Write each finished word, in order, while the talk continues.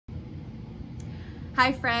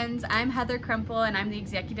Hi friends, I'm Heather Krempel and I'm the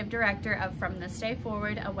Executive Director of From This Day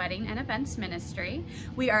Forward, a wedding and events ministry.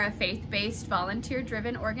 We are a faith-based,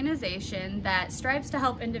 volunteer-driven organization that strives to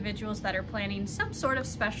help individuals that are planning some sort of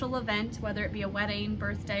special event, whether it be a wedding,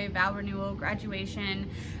 birthday, vow renewal, graduation,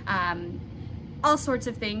 all sorts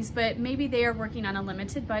of things, but maybe they are working on a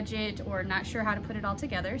limited budget or not sure how to put it all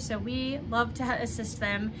together. So we love to assist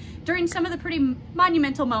them during some of the pretty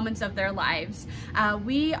monumental moments of their lives.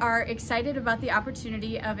 We are excited about the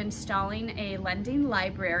opportunity of installing a lending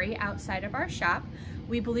library outside of our shop.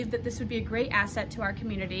 We believe that this would be a great asset to our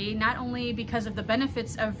community, not only because of the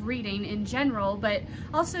benefits of reading in general, but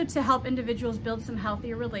also to help individuals build some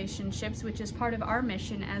healthier relationships, which is part of our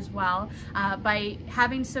mission as well, by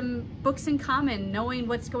having some books in common, knowing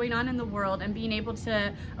what's going on in the world, and being able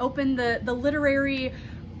to open the literary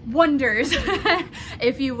wonders,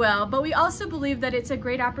 if you will. But we also believe that it's a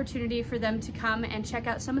great opportunity for them to come and check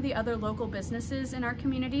out some of the other local businesses in our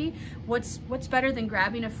community. What's better than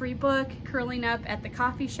grabbing a free book, curling up at the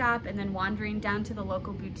coffee shop, and then wandering down to the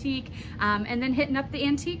local boutique, and then hitting up the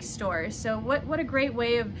antique store. So what a great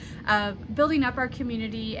way of building up our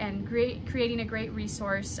community and creating a great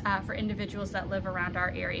resource for individuals that live around our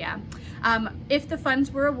area. If the funds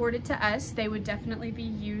were awarded to us, they would definitely be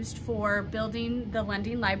used for building the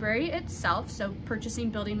lending library itself, so purchasing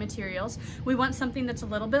building materials. We want something that's a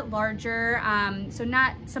little bit larger, so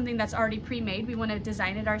not something that's already pre-made. We want to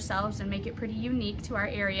design it ourselves and make it pretty unique to our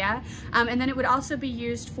area. And then it would also be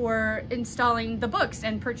used for installing the books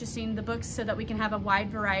and purchasing the books so that we can have a wide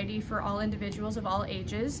variety for all individuals of all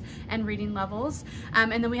ages and reading levels.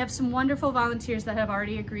 And then we have some wonderful volunteers that have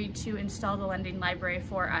already agreed to install the lending library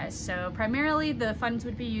for us. So primarily the funds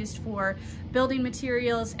would be used for building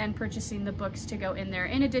materials and purchasing the books to go in there,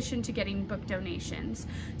 in addition to getting book donations.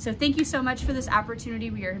 So thank you so much for this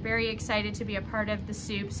opportunity. We are very excited to be a part of the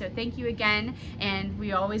soup. So thank you again, and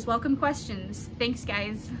we always welcome questions. Thanks,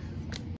 guys.